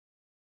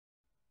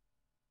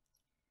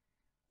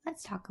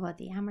Let's talk about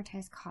the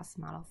amortized cost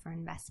model for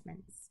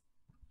investments.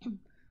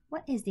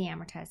 What is the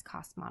amortized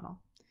cost model?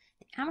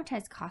 The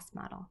amortized cost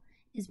model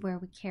is where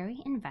we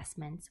carry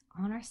investments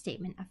on our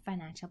statement of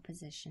financial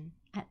position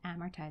at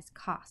amortized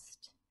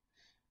cost,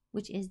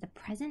 which is the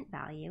present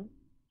value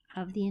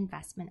of the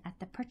investment at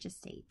the purchase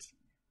date,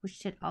 which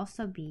should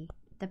also be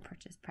the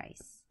purchase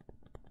price.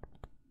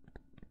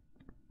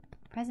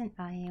 Present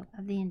value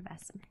of the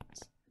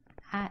investment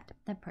at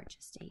the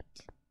purchase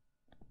date,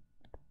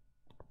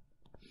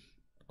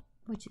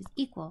 which is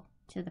equal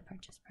to the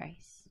purchase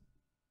price.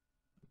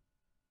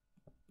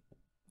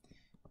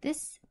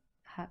 This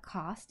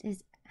cost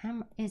is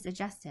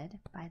adjusted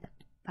by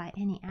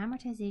any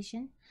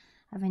amortization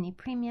of any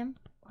premium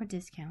or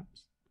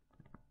discount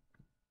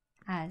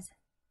as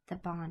the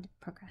bond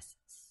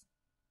progresses.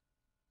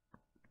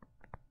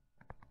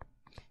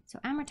 So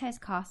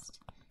amortized cost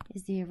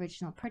is the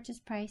original purchase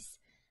price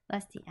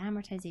less the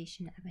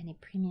amortization of any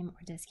premium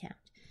or discount.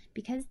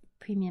 Because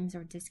premiums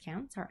or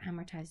discounts are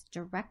amortized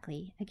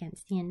directly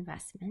against the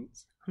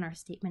investment on our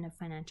statement of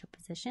financial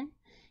position,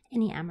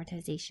 any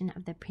amortization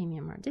of the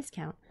premium or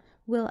discount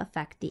will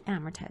affect the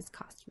amortized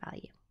cost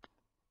value.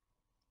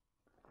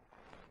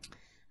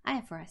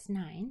 IFRS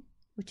 9,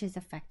 which is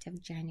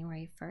effective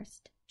January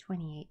 1st,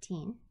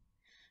 2018,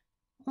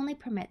 only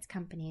permits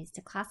companies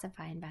to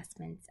classify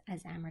investments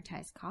as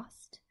amortized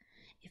cost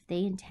if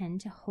they intend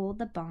to hold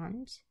the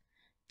bond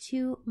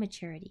to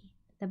maturity.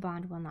 The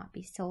bond will not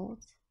be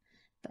sold,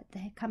 but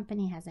the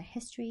company has a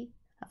history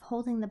of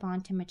holding the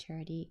bond to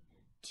maturity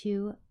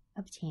to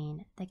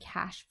obtain the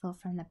cash flow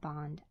from the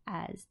bond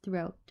as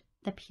throughout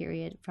the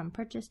period from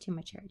purchase to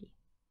maturity.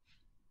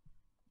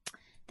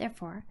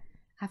 Therefore,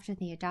 after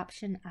the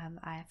adoption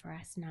of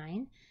IFRS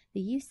 9,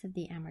 the use of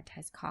the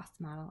amortized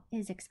cost model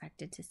is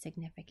expected to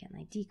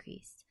significantly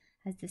decrease,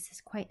 as this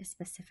is quite a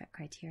specific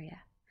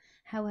criteria.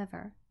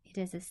 However, it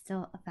is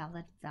still a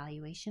valid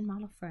valuation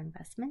model for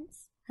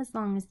investments as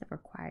long as the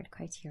required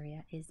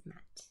criteria is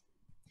met.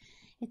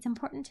 It's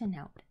important to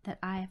note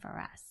that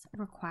IFRS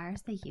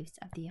requires the use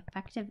of the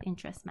effective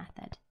interest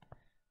method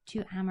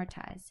to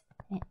amortize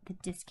the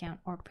discount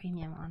or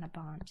premium on a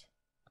bond.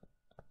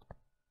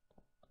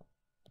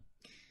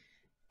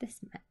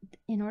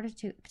 In order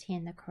to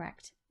obtain the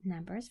correct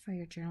numbers for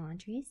your journal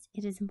entries,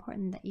 it is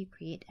important that you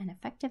create an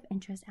effective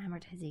interest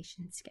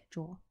amortization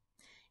schedule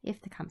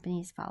if the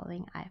company is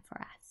following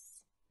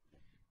IFRS.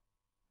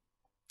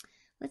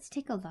 Let's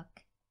take a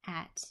look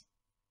at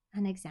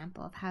an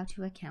example of how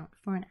to account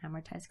for an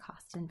amortized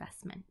cost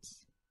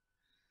investment.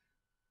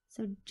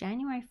 So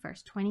January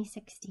 1st,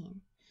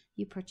 2016,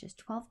 you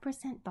purchased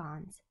 12%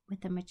 bonds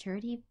with a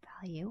maturity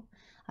value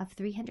of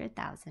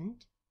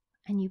 $300,000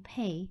 and you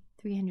pay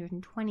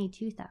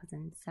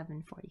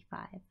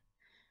 $322,745.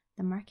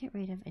 The market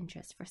rate of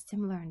interest for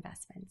similar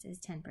investments is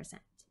 10%.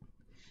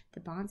 The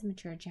bonds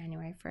mature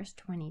January 1st,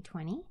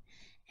 2020,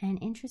 and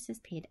interest is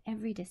paid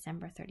every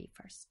December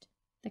 31st.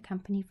 The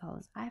company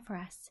follows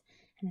IFRS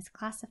and has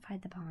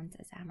classified the bonds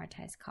as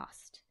amortized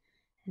cost.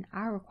 And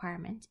our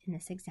requirement in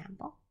this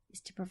example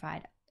is to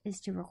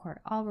record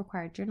all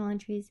required journal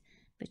entries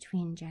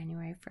between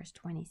January 1st,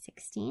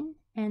 2016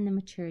 and the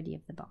maturity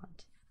of the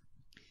bond.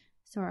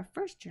 So our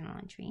first journal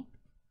entry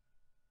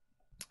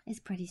is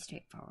pretty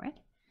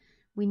straightforward.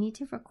 We need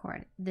to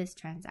record this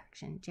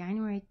transaction.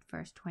 January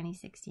 1st,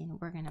 2016,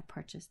 we're going to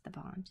purchase the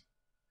bond.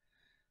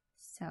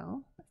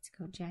 So let's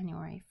go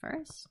January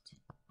 1st,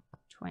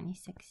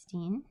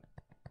 2016,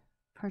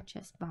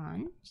 purchase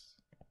bonds.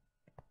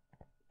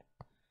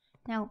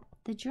 Now,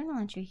 the journal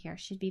entry here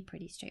should be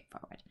pretty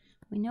straightforward.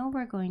 We know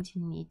we're going to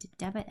need to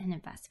debit an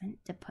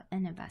investment to put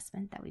an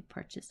investment that we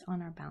purchased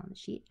on our balance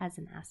sheet as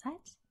an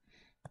asset.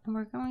 And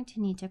we're going to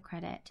need to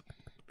credit,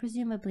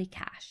 presumably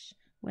cash,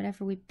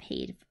 whatever we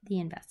paid for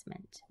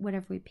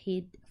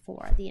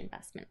the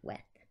investment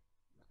with.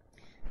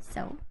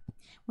 So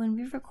when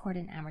we record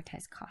an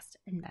amortized cost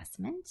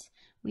investment,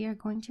 we are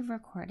going to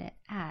record it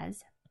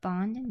as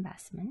bond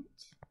investment,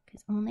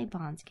 because only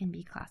bonds can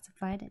be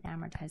classified at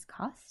amortized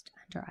cost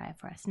under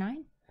IFRS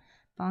 9.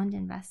 Bond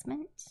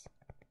investment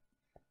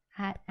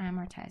at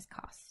amortized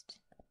cost.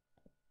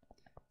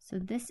 So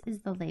this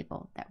is the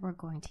label that we're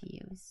going to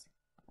use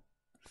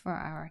for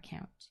our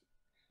account.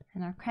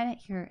 And our credit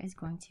here is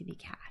going to be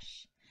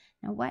cash.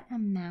 Now, what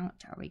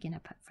amount are we going to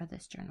put for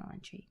this journal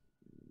entry?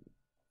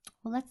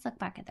 Well, let's look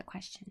back at the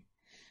question.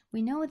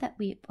 We know that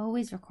we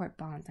always record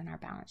bonds on our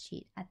balance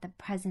sheet at the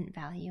present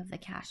value of the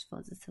cash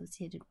flows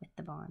associated with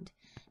the bond.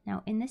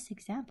 Now, in this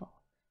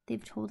example,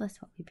 they've told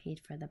us what we paid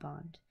for the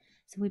bond.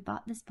 So we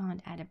bought this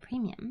bond at a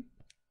premium.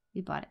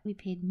 We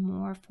paid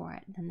more for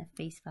it than the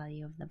face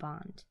value of the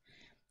bond.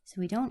 So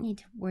we don't need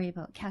to worry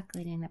about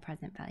calculating the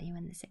present value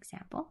in this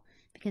example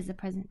because the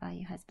present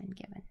value has been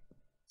given.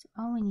 So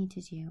all we need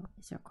to do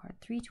is record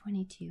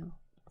 $322,745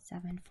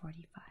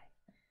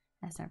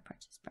 as our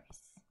purchase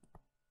price.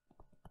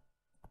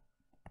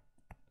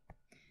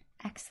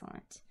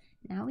 Excellent.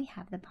 Now we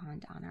have the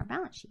bond on our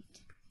balance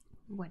sheet.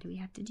 What do we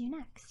have to do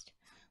next?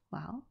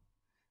 Well,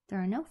 there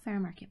are no fair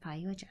market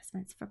value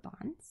adjustments for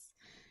bonds.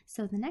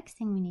 So the next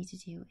thing we need to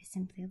do is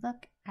simply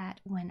look at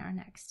when our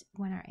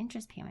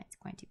interest payment is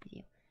going to be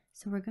due.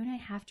 So we're going to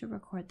have to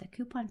record the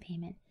coupon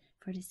payment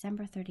for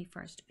December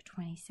 31st,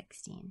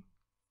 2016.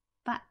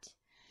 But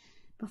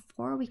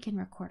before we can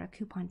record a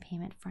coupon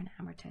payment for an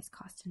amortized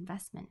cost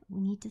investment, we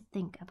need to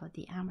think about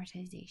the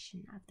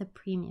amortization of the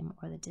premium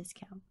or the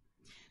discount.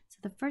 So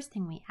the first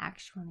thing we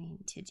actually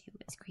need to do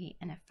is create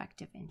an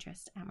effective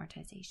interest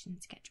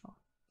amortization schedule.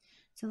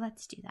 So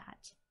let's do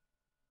that.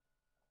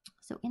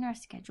 So in our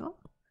schedule,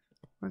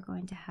 we're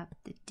going to have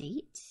the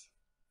date,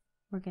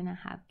 we're going to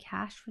have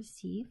cash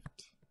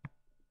received,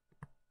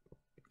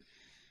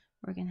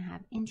 we're going to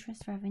have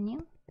interest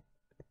revenue,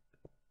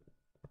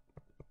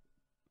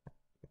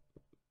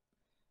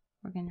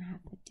 we're going to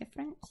have the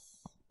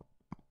difference,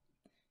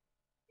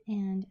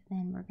 and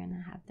then we're going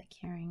to have the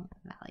carrying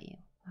value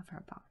of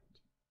our bond.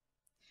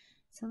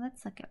 So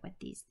let's look at what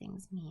these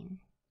things mean.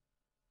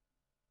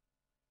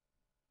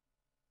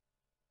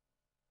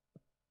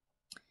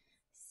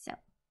 So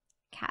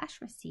cash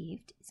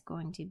received is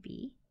going to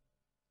be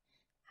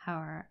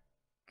our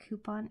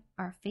coupon,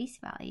 our face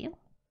value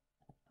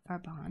of our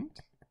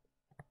bond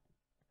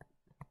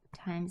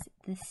times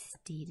the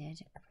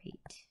stated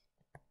rate.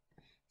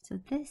 So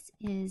this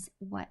is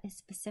what is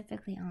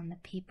specifically on the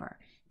paper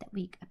that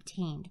we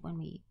obtained when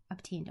we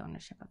obtained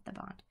ownership of the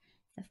bond,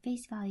 the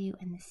face value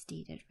and the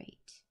stated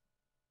rate.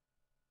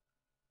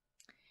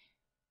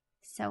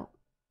 So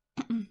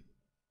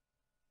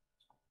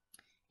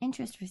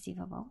interest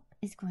receivable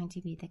is going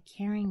to be the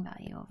carrying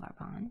value of our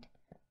bond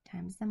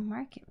times the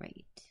market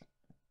rate.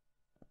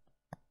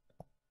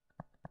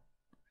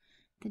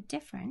 The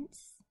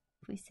difference,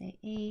 if we say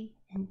A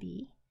and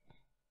B,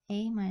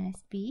 A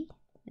minus B,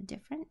 the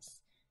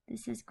difference,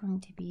 this is going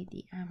to be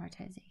the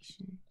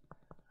amortization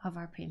of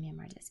our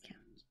premium or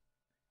discount.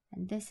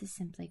 And this is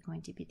simply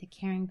going to be the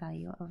carrying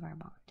value of our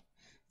bond.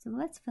 So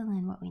let's fill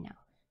in what we know.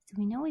 So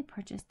we know we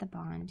purchased the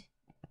bond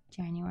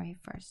January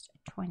 1st,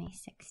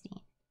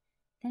 2016.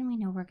 Then we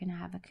know we're going to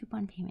have a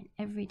coupon payment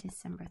every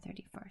December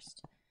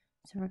 31st.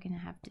 So we're going to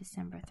have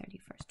December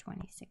 31st,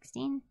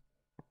 2016,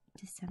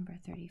 December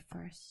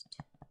 31st,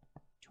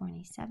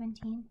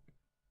 2017,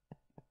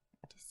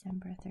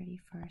 December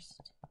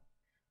 31st,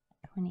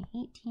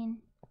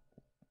 2018,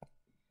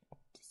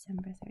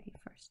 December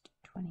 31st,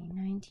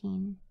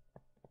 2019,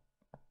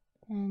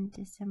 and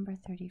December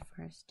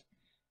 31st,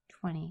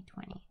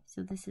 2020.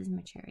 So this is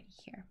maturity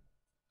here.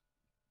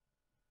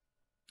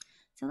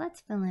 So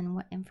let's fill in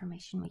what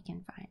information we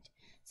can find.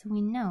 So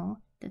we know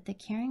that the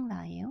carrying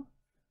value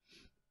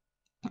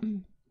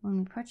when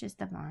we purchase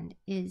the bond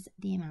is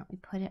the amount we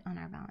put it on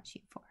our balance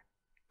sheet for.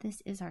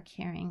 This is our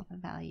carrying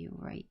value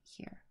right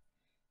here.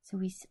 So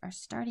our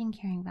starting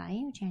carrying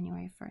value,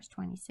 January 1st,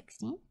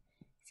 2016,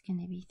 is going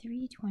to be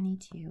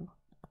 $322,745.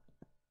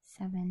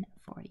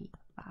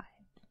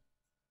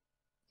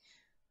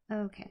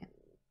 Okay,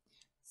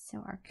 so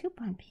our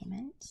coupon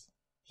payment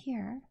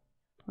here,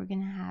 we're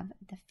going to have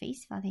the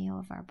face value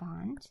of our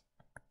bond,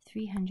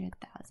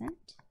 $300,000,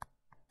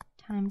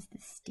 times the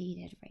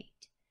stated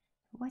rate.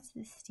 What's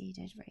the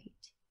stated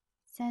rate?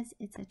 It says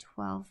it's a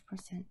 12%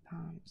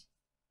 bond.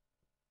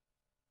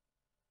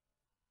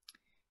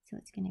 So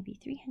it's going to be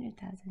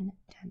 $300,000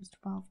 times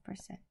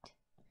 12%.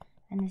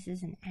 And this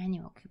is an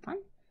annual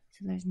coupon, so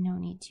there's no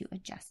need to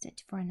adjust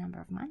it for a number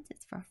of months.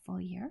 It's for a full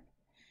year.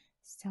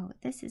 So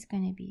this is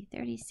going to be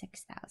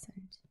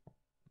 $36,000.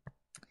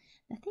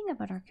 The thing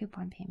about our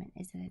coupon payment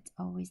is that it's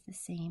always the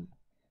same.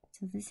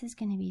 So this is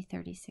going to be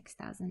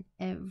 $36,000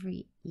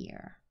 every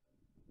year.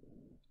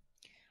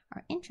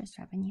 Our interest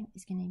revenue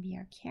is going to be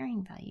our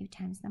carrying value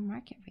times the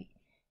market rate.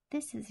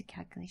 This is a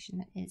calculation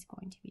that is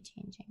going to be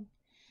changing.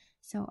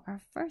 So our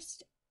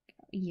first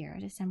year,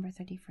 December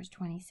 31st,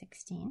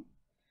 2016,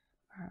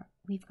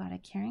 we've got a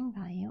carrying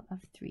value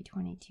of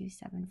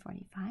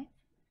 $322,745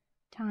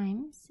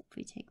 times, if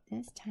we take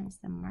this, times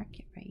the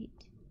market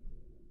rate.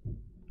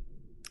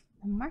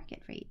 The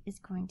market rate is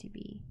going to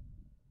be,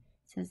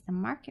 says the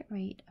market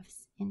rate of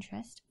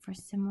interest for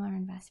similar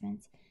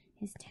investments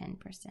is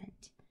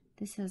 10%.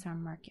 This is our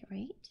market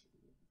rate.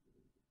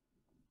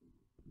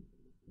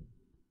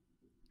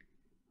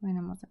 We're going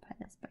to multiply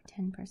this by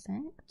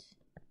 10%.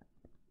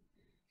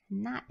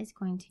 And that is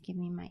going to give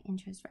me my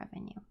interest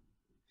revenue.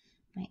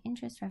 My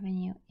interest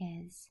revenue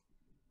is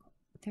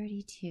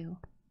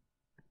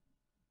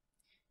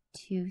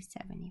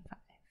 $32,275,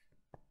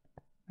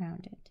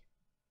 rounded.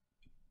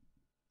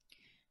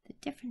 The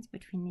difference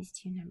between these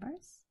two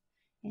numbers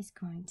is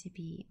going to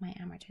be my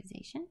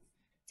amortization.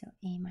 So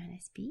A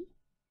minus B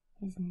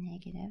is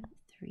negative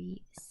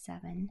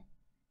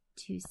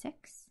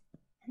 3,726.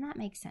 And that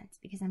makes sense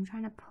because I'm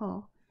trying to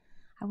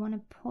I want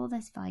to pull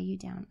this value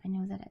down. I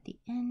know that at the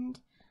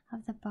end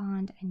of the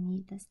bond, I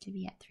need this to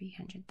be at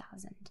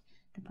 $300,000.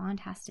 The bond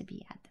has to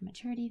be at the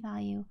maturity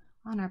value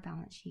on our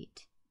balance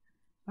sheet,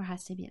 or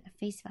has to be at the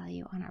face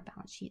value on our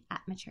balance sheet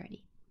at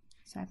maturity.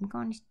 So I'm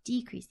going to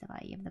decrease the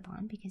value of the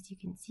bond because you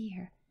can see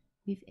here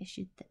we've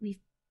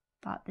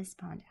bought this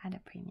bond at a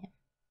premium.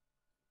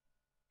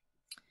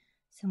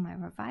 So my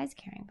revised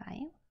carrying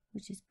value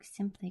which is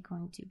simply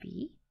going to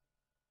be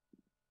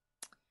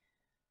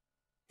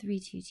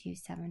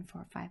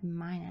 322,745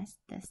 minus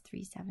this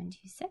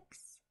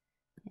 3,726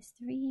 is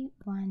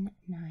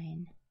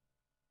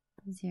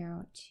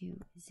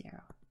 319,020.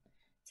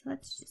 So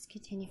let's just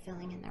continue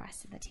filling in the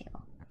rest of the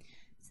table.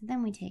 So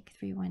then we take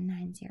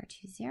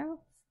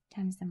 319,020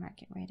 times the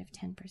market rate of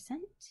 10%.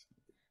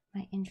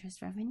 My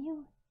interest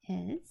revenue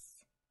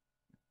is,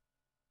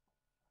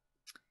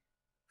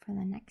 for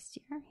the next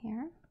year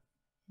here,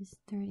 is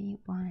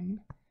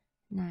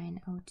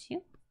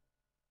 31,902.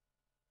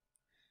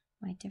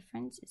 My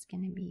difference is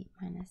going to be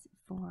minus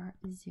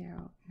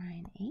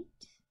 4,098.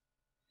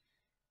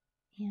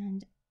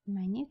 And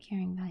my new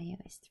carrying value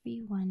is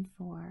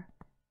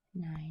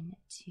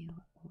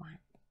 314,921.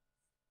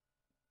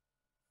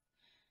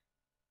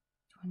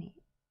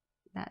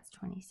 That's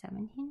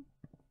 2017.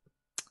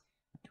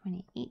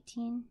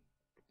 2018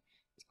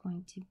 is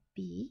going to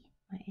be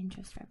my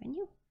interest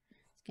revenue.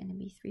 It's going to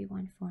be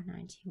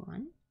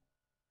 314,921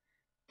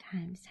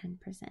 times 10%,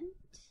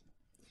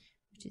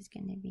 which is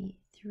going to be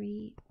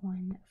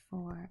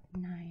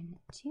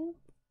 31492.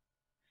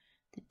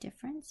 The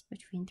difference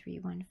between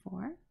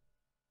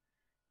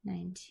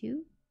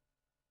 31492,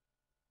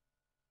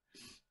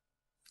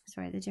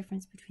 the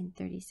difference between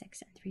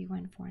 36 and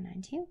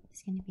 31492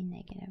 is going to be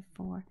negative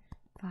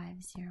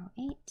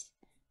 4508.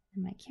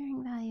 And my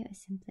carrying value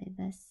is simply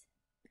these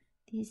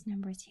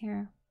numbers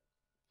here,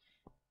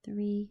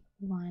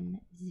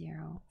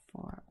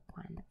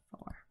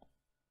 310414.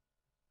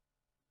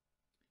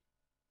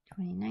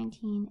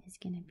 2019 is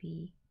going to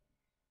be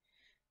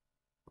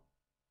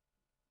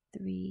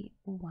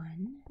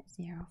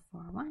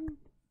 31041.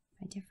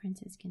 My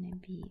difference is going to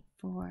be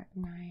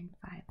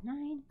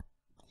 4959.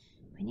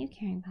 My new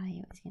carrying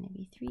value is going to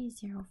be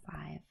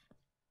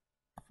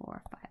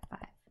 305455.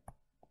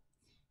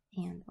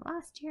 And the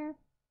last year,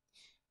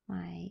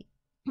 my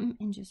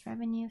interest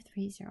revenue,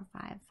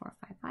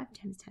 305455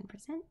 times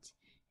 10%,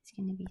 is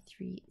going to be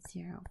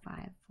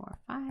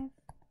 30545.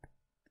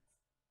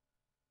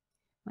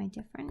 My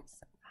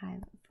difference,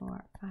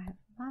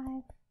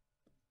 5455.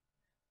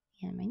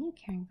 And my new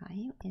carrying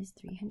value is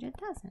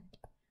 300,000,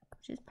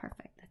 which is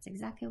perfect. That's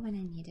exactly what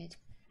I needed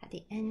at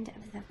the end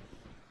of the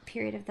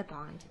period of the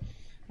bond.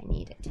 I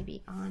need it to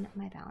be on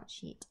my balance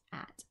sheet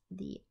at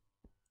the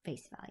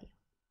face value.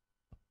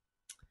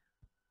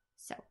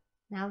 So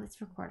now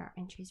let's record our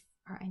entry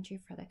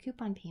for the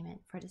coupon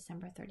payment for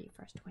December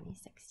 31st,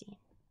 2016.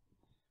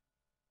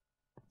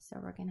 So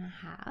we're going to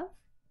have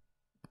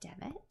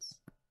debit,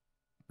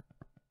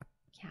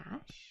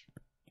 cash.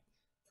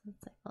 So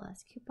let's label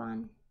as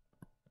coupon,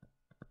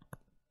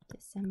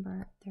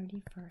 December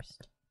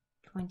 31st,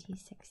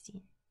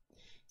 2016.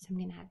 So I'm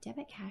going to have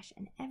debit cash,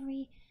 and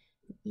every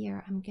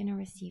year I'm going to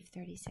receive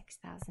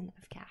 36,000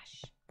 of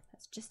cash.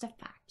 That's just a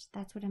fact.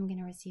 That's what I'm going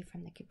to receive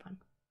from the coupon.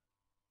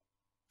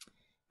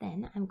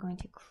 Then I'm going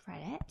to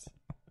credit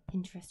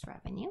interest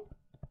revenue,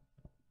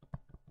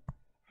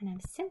 and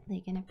I'm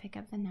simply going to pick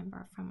up the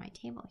number from my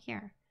table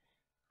here.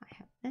 I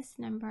have this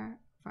number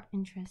for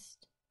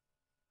interest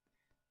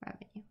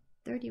revenue,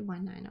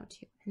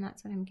 31,902, and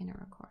that's what I'm going to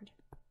record.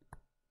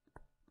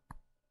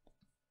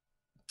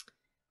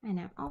 And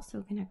I'm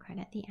also going to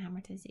credit the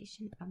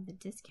amortization of the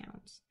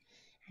discount.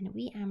 And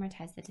we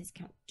amortize the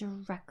discount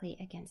directly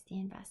against the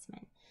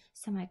investment.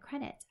 So my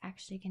credit's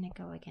actually going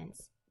to go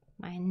against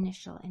my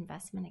initial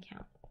investment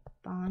account,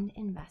 bond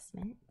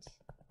investment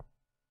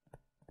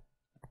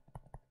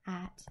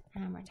at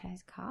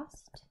amortized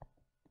cost.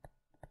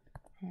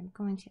 And I'm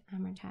going to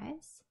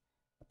amortize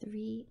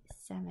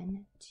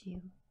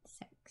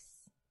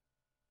 3726.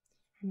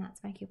 And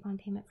that's my coupon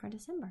payment for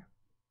December.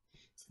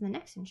 So the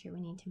next entry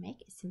we need to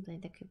make is simply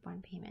the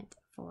coupon payment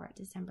for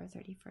December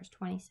 31st,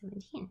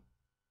 2017.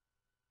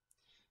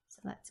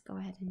 So let's go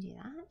ahead and do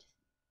that.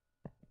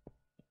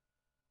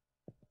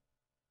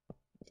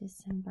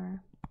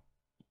 December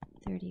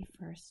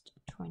 31st,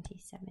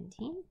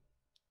 2017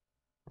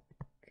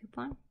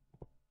 coupon.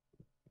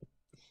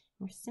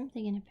 We're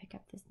simply going to pick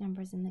up these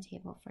numbers in the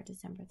table for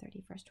December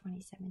 31st,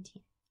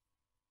 2017.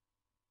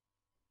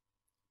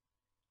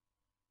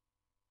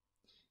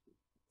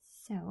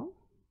 So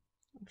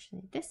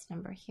actually this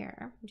number here,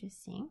 I'm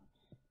just seeing,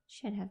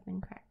 should have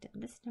been corrected.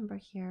 This number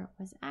here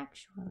was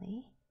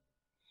actually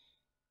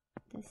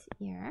this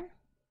year,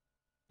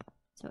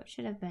 so it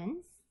should have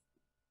been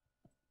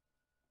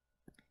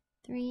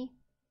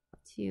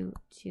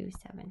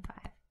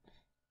 32275.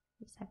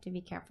 Just have to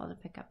be careful to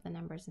pick up the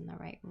numbers in the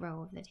right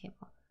row of the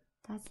table.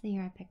 That's the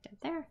year I picked up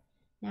there.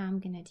 Now I'm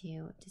going to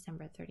do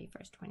December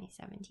 31st,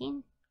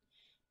 2017,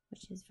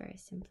 which is very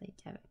simply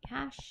debit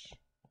cash.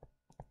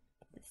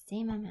 The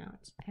same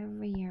amount.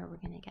 Every year we're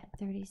going to get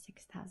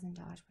 $36,000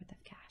 worth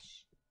of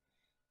cash.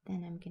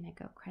 Then I'm going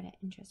to go credit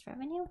interest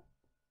revenue.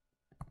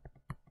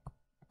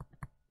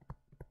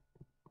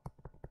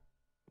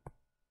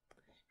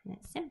 And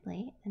it's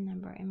simply the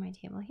number in my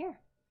table here.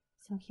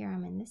 So here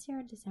I'm in this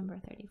year, December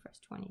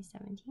 31st,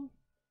 2017.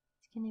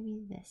 It's going to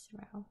be this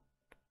row.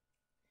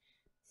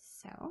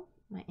 So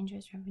my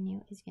interest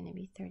revenue is going to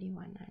be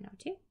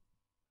 31,902.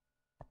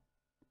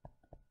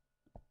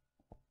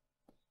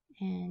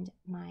 and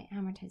my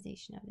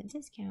amortization of the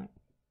discount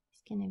is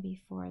going to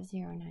be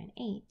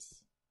 4098,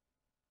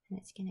 and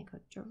it's going to go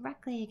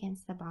directly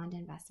against the bond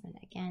investment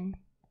again.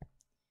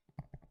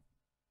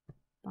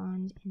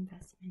 Bond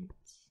investment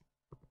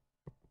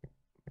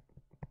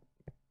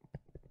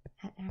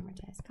at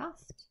amortized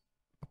cost.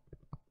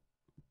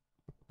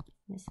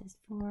 This is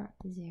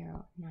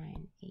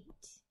 4098.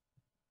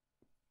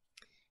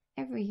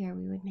 Every year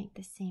we would make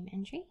the same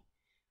entry.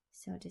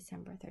 So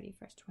December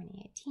 31st,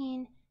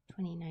 2018,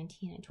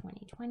 2019, and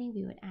 2020,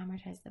 we would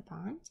amortize the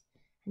bond.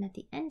 And at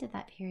the end of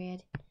that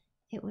period,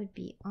 it would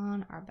be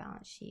on our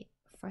balance sheet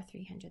for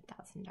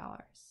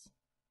 $300,000.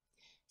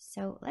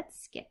 So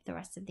let's skip the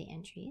rest of the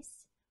entries.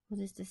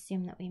 We'll just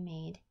assume that we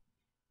made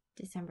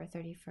December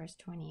 31st,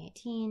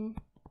 2018,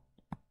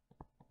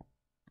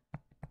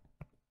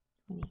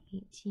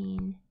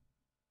 2018,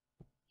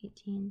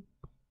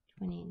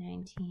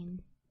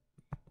 2019,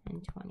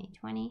 and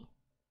 2020.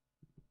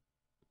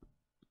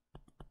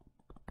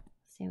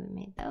 Say we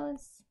made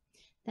those.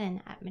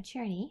 Then at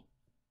maturity,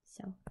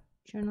 so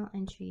journal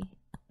entry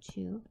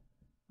 2,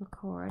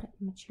 record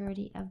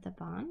maturity of the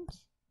bond.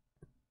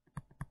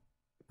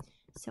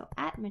 So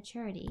at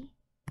maturity,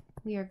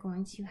 we are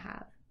going to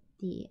have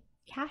the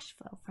cash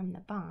flow from the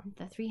bond,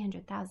 the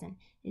 $300,000,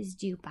 is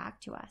due back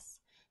to us.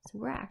 So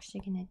we're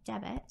actually going to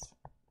debit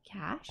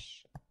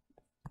cash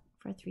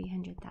for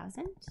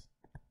 $300,000,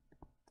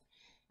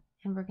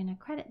 and we're going to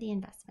credit the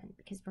investment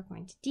because we're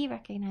going to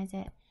derecognize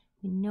it.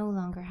 We no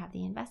longer have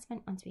the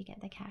investment once we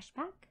get the cash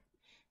back.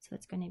 So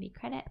it's going to be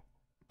credit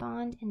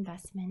bond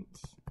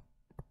investment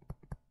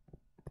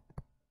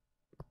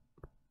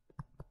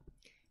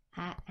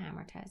at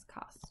amortized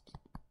cost.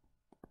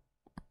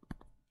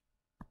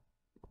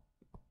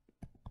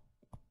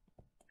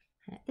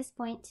 And at this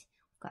point,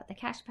 we've got the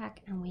cash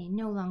back and we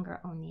no longer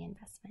own the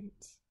investment.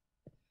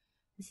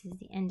 This is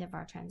the end of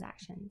our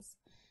transactions.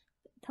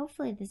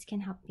 Hopefully this can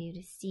help you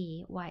to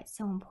see why it's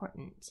so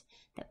important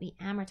that we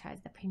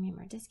amortize the premium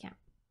or discount,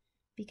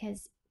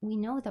 because we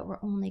know that we're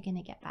only going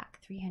to get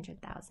back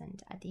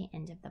 $300,000 at the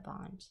end of the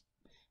bond,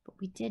 but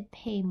we did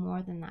pay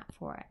more than that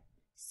for it.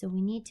 So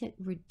we need to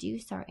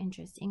reduce our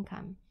interest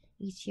income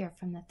each year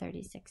from the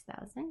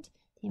 $36,000.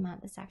 The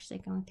amount that's actually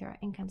going through our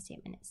income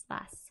statement is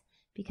less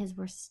because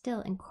we're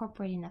still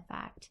incorporating the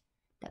fact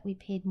that we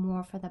paid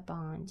more for the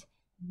bond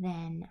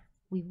than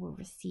we will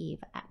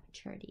receive at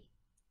maturity.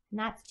 And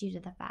that's due to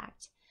the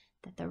fact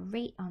that the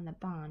rate on the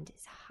bond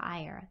is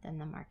higher than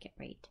the market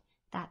rate.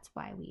 That's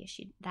why we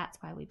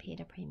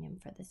paid a premium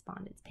for this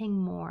bond. It's paying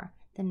more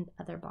than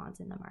other bonds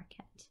in the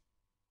market.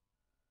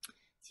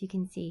 So you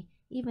can see,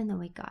 even though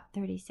we got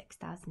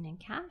 $36,000 in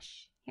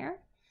cash here,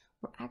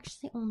 we're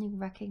actually only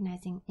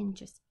recognizing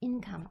interest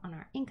income on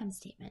our income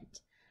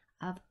statement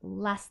of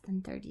less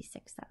than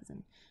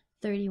 $36,000,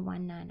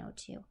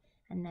 $31,902,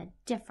 and the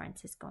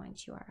difference is going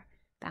to our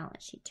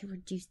balance sheet to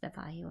reduce the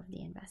value of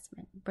the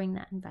investment, bring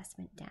that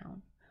investment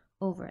down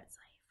over its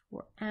life.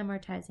 We're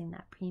amortizing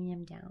that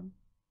premium down.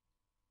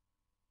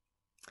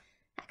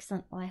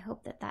 Excellent. Well, I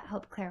hope that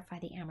helped clarify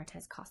the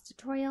amortized cost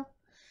tutorial.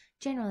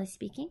 Generally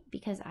speaking,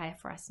 because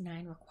IFRS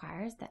 9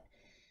 requires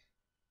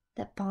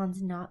that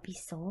bonds not be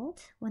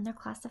sold when they're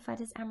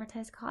classified as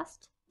amortized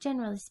cost,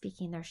 generally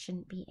speaking, there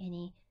shouldn't be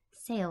any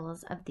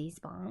sales of these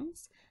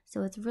bonds.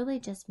 So it's really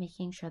just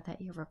making sure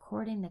that you're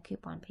recording the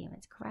coupon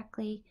payments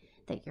correctly,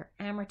 that you're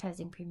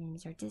amortizing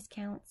premiums or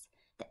discounts,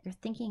 that you're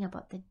thinking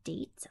about the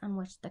dates on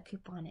which the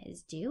coupon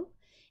is due.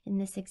 In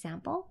this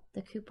example,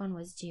 the coupon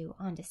was due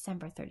on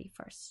December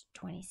 31st,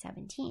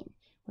 2017,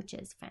 which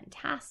is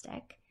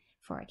fantastic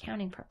for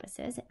accounting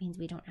purposes. It means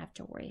we don't have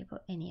to worry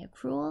about any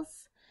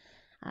accruals.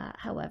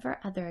 However,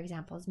 other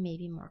examples may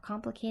be more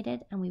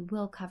complicated, and we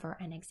will cover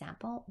an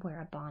example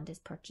where a bond is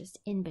purchased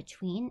in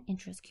between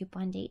interest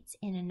coupon dates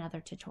in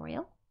another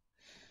tutorial.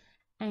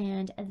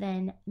 And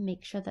then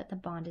make sure that the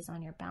bond is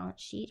on your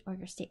balance sheet or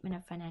your statement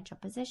of financial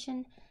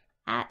position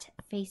at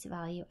face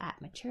value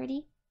at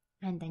maturity,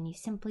 and then you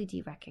simply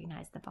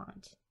derecognize the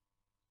bond.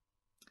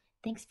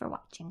 Thanks for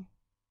watching.